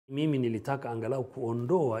Mimi nilitaka angalau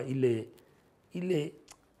kuondoa ile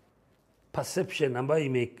perception ambayo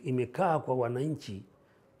imekaa kwa wananchi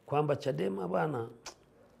kwamba Chadema bwana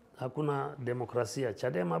hakuna demokrasia.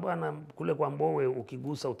 Chadema bwana kule kwa Mbowe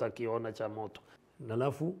ukigusa utakiona cha Moto.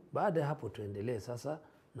 Alafu baada ya hapo tuendelee sasa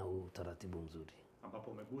na utaratibu mzuri.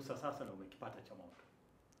 Ambapo umegusa sasa na umekipata cha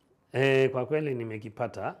Moto. Kwa kweli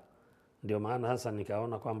nimekipata. Ndio maana sasa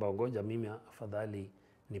nikaona kwamba ngoja mimi afadhali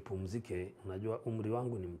nipumzike. Unajua umri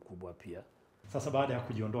wangu ni mkubwa pia. Sasa baada ya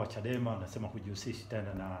kujiondoa Chadema, nasema kujihusishi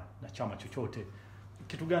tena na chama chochote,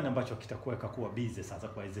 kitu gani ambacho kitakuweka kuwa busy sasa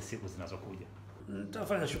kwa hizo siku zinazokuja?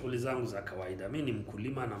 Nitafanya shughuli zangu za kawaida. Mimi ni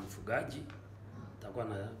mkulima na mfugaji. Nitakuwa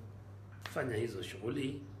nafanya hizo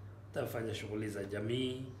shughuli. Nitafanya shughuli za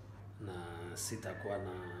jamii na sitakuwa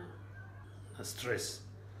na stress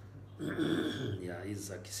ya hizo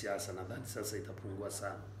za kisiasa. Nadhani sasa itapungua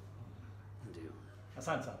sana. Ndio.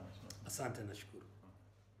 Asante sana. Asante na shukrani.